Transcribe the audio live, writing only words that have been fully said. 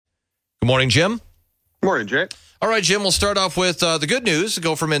Good morning, Jim. Good morning, Jay. All right, Jim, we'll start off with the good news. The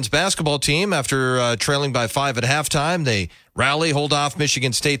Gopher men's basketball team, after trailing by 5 at halftime, they rally, hold off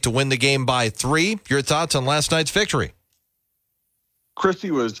Michigan State to win the game by 3. Your thoughts on last night's victory? Christie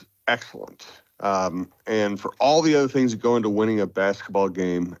was excellent. And for all the other things that go into winning a basketball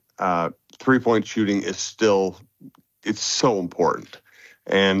game, three-point shooting is still, it's so important.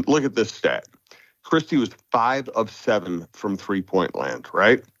 And look at this stat. Christie was 5 of 7 from three-point land,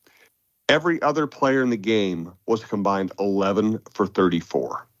 right? Every other player in the game was combined 11 for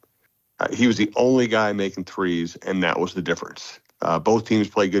 34. He was the only guy making threes, and that was the difference. Both teams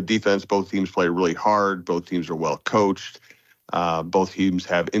play good defense. Both teams play really hard. Both teams are well coached. Both teams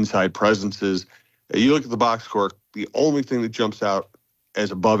have inside presences. You look at the box score, the only thing that jumps out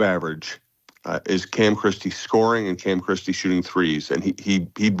as above average is Cam Christie scoring and Cam Christie shooting threes, and he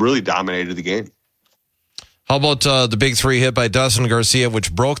really dominated the game. How about the big 3 hit by Dustin Garcia,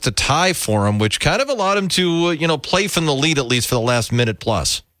 which broke the tie for him, which kind of allowed him to, play from the lead at least for the last minute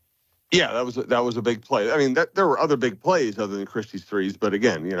plus? Yeah, that was a big play. I mean, there were other big plays other than Christie's threes, but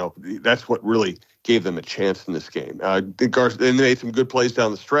again, that's what really gave them a chance in this game. They made some good plays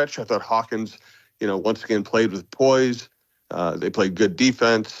down the stretch. I thought Hawkins, once again played with poise. They played good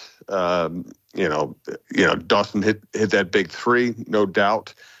defense. Dawson hit that big 3, no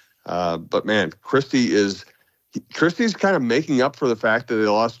doubt. But man, Christie's kind of making up for the fact that they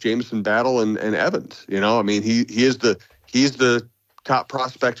lost Jamison Battle and Evans. He's the top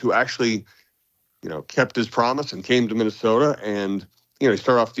prospect who actually, kept his promise and came to Minnesota. And, he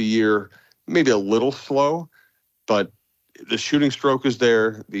started off the year maybe a little slow, but the shooting stroke is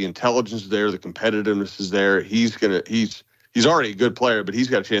there, the intelligence is there, the competitiveness is there. He's already a good player, but he's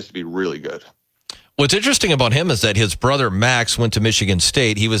got a chance to be really good. What's interesting about him is that his brother Max went to Michigan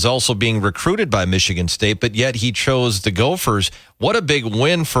State. He was also being recruited by Michigan State, but yet he chose the Gophers. What a big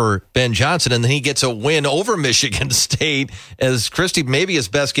win for Ben Johnson, and then he gets a win over Michigan State as Christie maybe his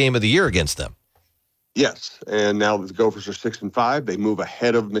best game of the year against them. Yes, and now the Gophers are 6-5. They move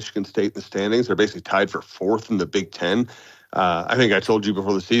ahead of Michigan State in the standings. They're basically tied for 4th in the Big Ten. I think I told you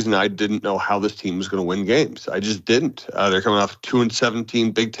before the season I didn't know how this team was going to win games. I just didn't. They're coming off a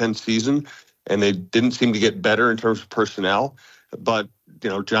 2-17 Big Ten season, and they didn't seem to get better in terms of personnel. But,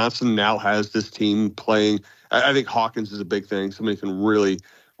 Johnson now has this team playing. I think Hawkins is a big thing. Somebody can really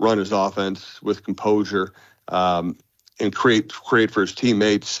run his offense with composure and create for his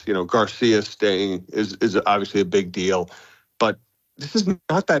teammates. Garcia staying is obviously a big deal. But this is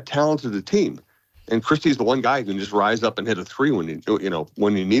not that talented a team. And Christie's the one guy who can just rise up and hit a 3 when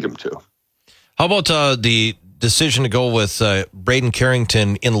you need him to. How about the decision to go with Braden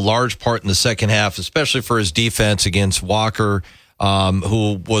Carrington in large part in the second half, especially for his defense against Walker,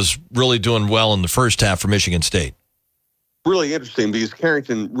 who was really doing well in the first half for Michigan State? Really interesting because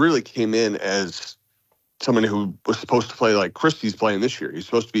Carrington really came in as someone who was supposed to play like Christie's playing this year. He's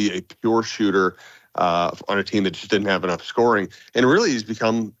supposed to be a pure shooter on a team that just didn't have enough scoring. And really he's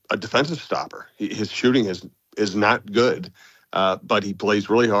become a defensive stopper. His shooting is not good. But he plays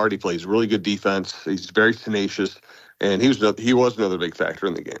really hard. He plays really good defense. He's very tenacious, and he was another big factor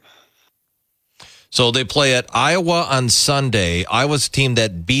in the game. So they play at Iowa on Sunday. Iowa's a team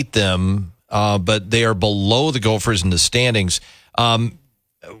that beat them, but they are below the Gophers in the standings.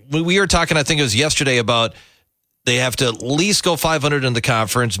 We were talking, I think it was yesterday, about they have to at least go 500 in the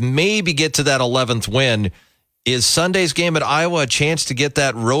conference, maybe get to that 11th win. Is Sunday's game at Iowa a chance to get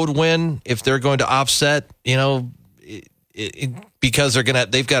that road win if they're going to offset, because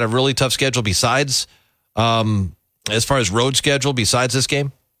they've got a really tough schedule besides, as far as road schedule besides this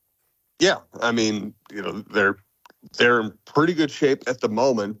game? Yeah, I mean, they're in pretty good shape at the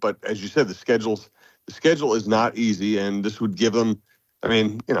moment, but as you said, the schedule is not easy, and this would give them. I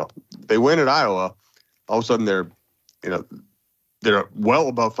mean, they win at Iowa, all of a sudden they're well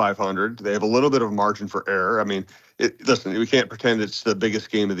above 500. They have a little bit of margin for error. I mean, listen, we can't pretend it's the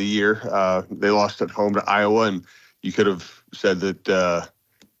biggest game of the year. They lost at home to Iowa, and you could have said that,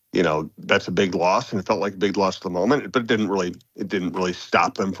 that's a big loss, and it felt like a big loss at the moment, but it didn't really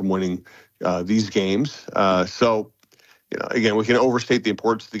stop them from winning these games. So, again, we can overstate the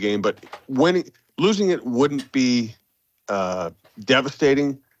importance of the game, but losing it wouldn't be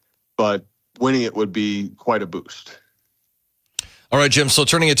devastating, but winning it would be quite a boost. All right, Jim, so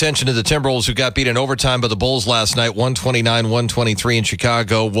turning attention to the Timberwolves, who got beat in overtime by the Bulls last night, 129-123 in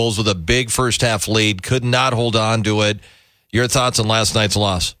Chicago. Wolves with a big first-half lead, could not hold on to it. Your thoughts on last night's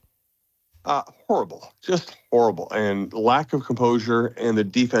loss? Horrible, just horrible. And lack of composure, and the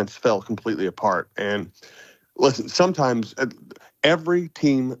defense fell completely apart. And listen, sometimes every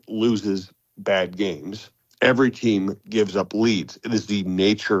team loses bad games, Every team gives up leads. It is the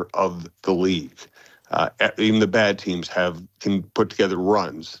nature of the league. Even the bad teams can put together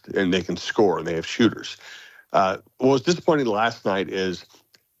runs, and they can score, and they have shooters. What was disappointing last night is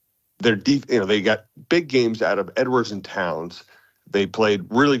they got big games out of Edwards and Towns. They played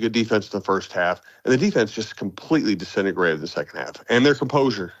really good defense in the first half, and the defense just completely disintegrated in the second half, and their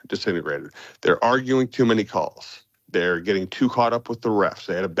composure disintegrated. They're arguing too many calls. They're getting too caught up with the refs.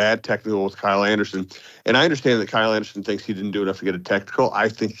 They had a bad technical with Kyle Anderson, and I understand that Kyle Anderson thinks he didn't do enough to get a technical. I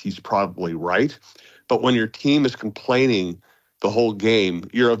think he's probably right, but when your team is complaining the whole game,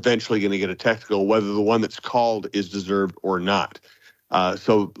 you're eventually going to get a technical, whether the one that's called is deserved or not.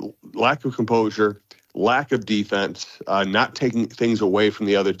 So lack of composure, lack of defense, not taking things away from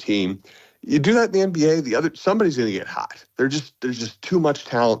the other team. You do that in the NBA, somebody's going to get hot. There's just too much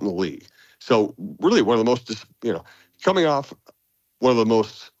talent in the league. So really one of the most, coming off one of the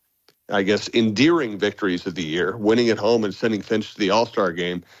most, I guess, endearing victories of the year, winning at home and sending Finch to the All-Star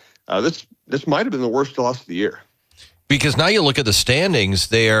game, this might have been the worst loss of the year. Because now you look at the standings,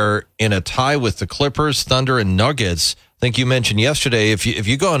 they are in a tie with the Clippers, Thunder, and Nuggets. I think you mentioned yesterday, if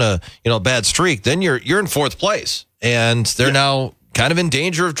you go on a bad streak, then you're in fourth place, and they're now kind of in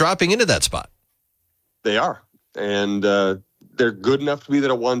danger of dropping into that spot. They are, and they're good enough to be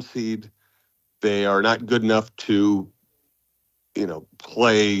that a 1 seed. They are not good enough to,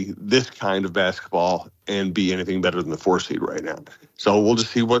 play this kind of basketball and be anything better than the 4 seed right now. So we'll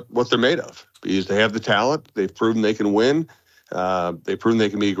just see what they're made of, because they have the talent. They've proven they can win. They've proven they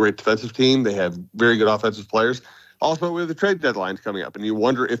can be a great defensive team. They have very good offensive players. Also, we have the trade deadlines coming up, and you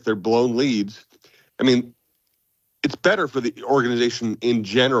wonder if they're blown leads. I mean, it's better for the organization in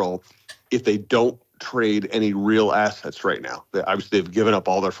general if they don't trade any real assets right now. Obviously, they've given up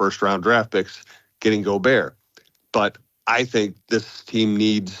all their first-round draft picks getting Gobert. But I think this team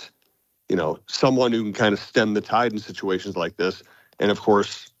needs, someone who can kind of stem the tide in situations like this. And, of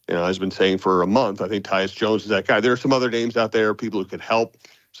course, as I've been saying for a month, I think Tyus Jones is that guy. There are some other names out there, people who could help.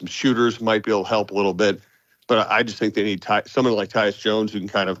 Some shooters might be able to help a little bit. But I just think they need someone like Tyus Jones who can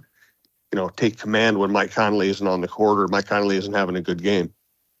kind of, take command when Mike Conley isn't on the court or Mike Conley isn't having a good game.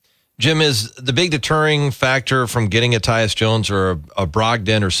 Jim, is the big deterring factor from getting a Tyus Jones or a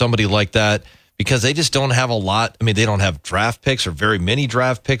Brogdon or somebody like that, because they just don't have a lot? I mean, they don't have draft picks or very many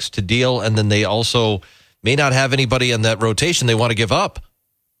draft picks to deal, and then they also may not have anybody in that rotation they want to give up.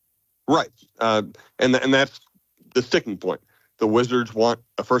 Right. And that's the sticking point. The Wizards want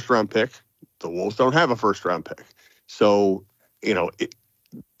a first-round pick. The Wolves don't have a first-round pick. So,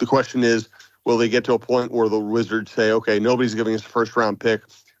 the question is, will they get to a point where the Wizards say, okay, nobody's giving us a first-round pick.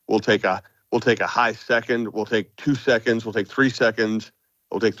 We'll take a high second. We'll take 2 seconds. We'll take 3 seconds.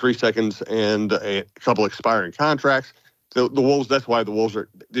 We'll take 3 seconds and a couple expiring contracts. The Wolves, that's why the Wolves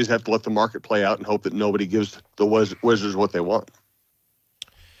just have to let the market play out and hope that nobody gives the Wizards what they want.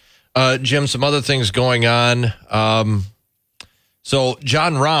 Jim, some other things going on. So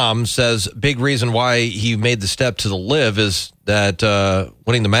John Rahm says big reason why he made the step to the LIV is that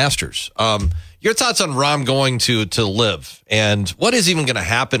winning the Masters. Your thoughts on Rahm going to LIV, and what is even going to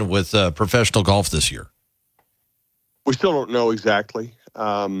happen with professional golf this year? We still don't know exactly.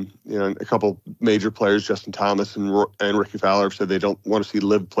 A couple major players, Justin Thomas and Ricky Fowler, have said they don't want to see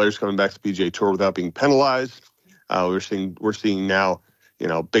LIV players coming back to the PGA Tour without being penalized. We're seeing now,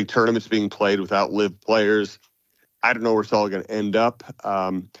 big tournaments being played without LIV players. I don't know where it's all going to end up.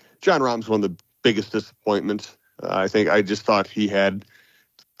 John Rahm's one of the biggest disappointments. I just thought he had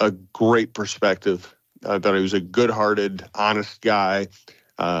a great perspective. I thought he was a good-hearted, honest guy,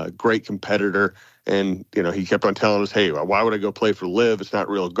 great competitor. And, he kept on telling us, hey, why would I go play for LIV? It's not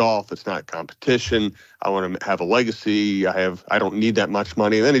real golf. It's not competition. I want to have a legacy. I don't need that much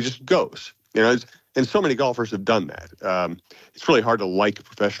money. And then he just goes. And so many golfers have done that. It's really hard to like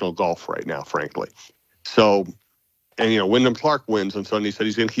professional golf right now, frankly. So, and, Wyndham Clark wins on Sunday. He said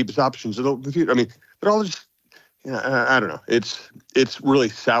he's going to keep his options in the future. I mean, they're all just, I don't know. It's really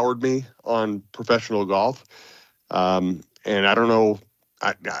soured me on professional golf. And I don't know.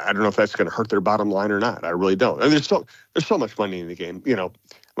 I don't know if that's going to hurt their bottom line or not. I really don't. And there's so much money in the game.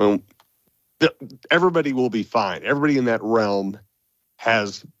 Everybody will be fine. Everybody in that realm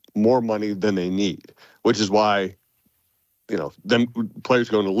has more money than they need, which is why, them players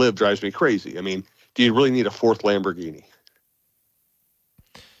going to LIV drives me crazy. I mean, do you really need a fourth Lamborghini?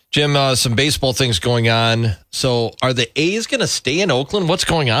 Jim, some baseball things going on. So are the A's going to stay in Oakland? What's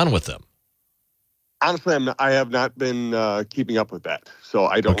going on with them? Honestly, I have not been keeping up with that, so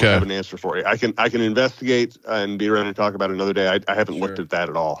I don't have an answer for you. I can investigate and be ready to talk about it another day. I haven't looked at that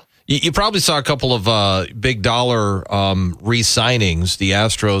at all. You probably saw a couple of big dollar re-signings. The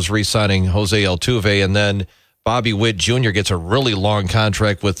Astros re-signing Jose Altuve, and then Bobby Witt Jr. gets a really long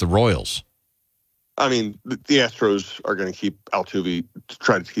contract with the Royals. I mean, the Astros are going to keep Altuve,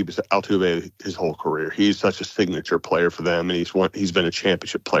 try to keep Altuve his whole career. He's such a signature player for them, and he's been a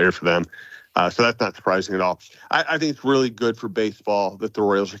championship player for them. So that's not surprising at all. I think it's really good for baseball that the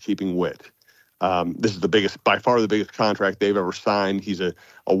Royals are keeping Witt. This is by far the biggest contract they've ever signed. He's a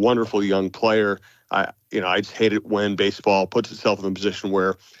wonderful young player. I just hate it when baseball puts itself in a position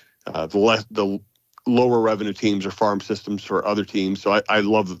where the lower revenue teams are farm systems for other teams. So I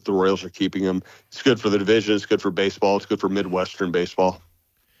love that the Royals are keeping him. It's good for the division. It's good for baseball. It's good for Midwestern baseball.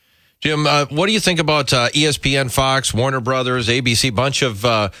 Jim, what do you think about ESPN, Fox, Warner Brothers, ABC, bunch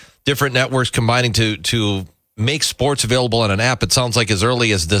of different networks combining to make sports available on an app? It sounds like as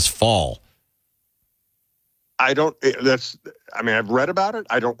early as this fall. I've read about it.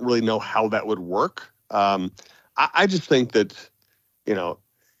 I don't really know how that would work. I just think that,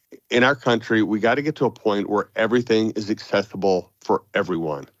 in our country, we got to get to a point where everything is accessible for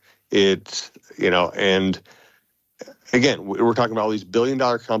everyone. It's, and again, we're talking about all these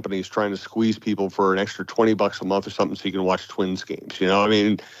billion-dollar companies trying to squeeze people for an extra $20 a month or something so you can watch Twins games.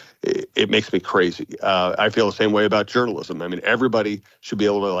 It makes me crazy. I feel the same way about journalism. I mean, everybody should be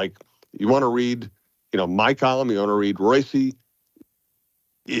able to, you want to read, my column, you want to read Royce.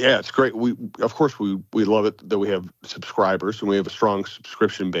 Yeah, it's great. We love it that we have subscribers and we have a strong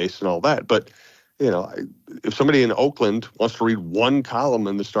subscription base and all that. But, if somebody in Oakland wants to read one column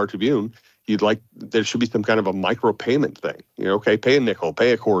in the Star Tribune, there should be some kind of a micro payment thing. Okay, pay a nickel,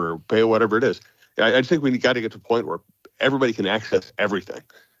 pay a quarter, pay whatever it is. I just think we got to get to a point where everybody can access everything.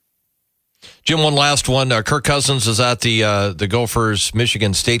 Jim, one last one. Kirk Cousins is at the Gophers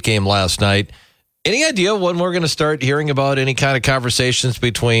Michigan State game last night. Any idea when we're going to start hearing about any kind of conversations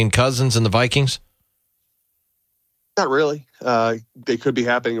between Cousins and the Vikings? Not really. They could be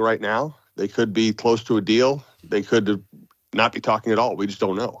happening right now. They could be close to a deal. They could not be talking at all. We just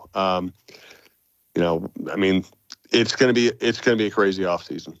don't know. It's going to be a crazy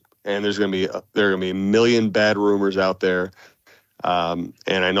offseason, and there are going to be a million bad rumors out there. And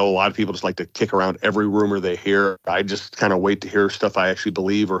I know a lot of people just like to kick around every rumor they hear. I just kind of wait to hear stuff I actually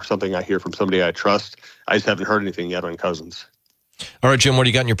believe or something I hear from somebody I trust. I just haven't heard anything yet on Cousins. All right, Jim, what do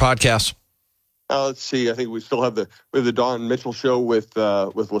you got in your podcast? Let's see. I think we still have the Don Mitchell show with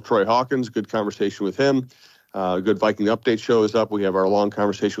LaTroy Hawkins. Good conversation with him. Good Viking update show is up. We have our long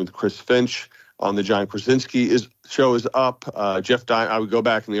conversation with Chris Finch on the John Krasinski show is up. Jeff Diamond. I would go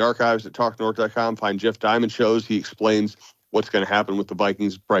back in the archives at talknorth.com, find Jeff Diamond shows. He explains what's going to happen with the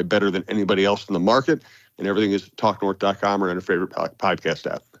Vikings probably better than anybody else in the market. And everything is talknorth.com or in a favorite podcast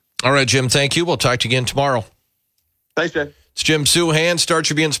app. All right, Jim, thank you. We'll talk to you again tomorrow. Thanks, Jay. It's Jim Souhan, Star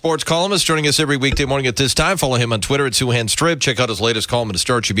Tribune sports columnist, joining us every weekday morning at this time. Follow him on Twitter at SouhanStrib. Check out his latest column at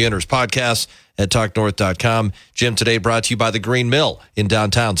Star Tribune or his podcast at talknorth.com. Jim, today brought to you by the Green Mill in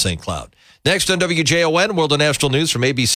downtown St. Cloud. Next on WJON, World and National News from ABC.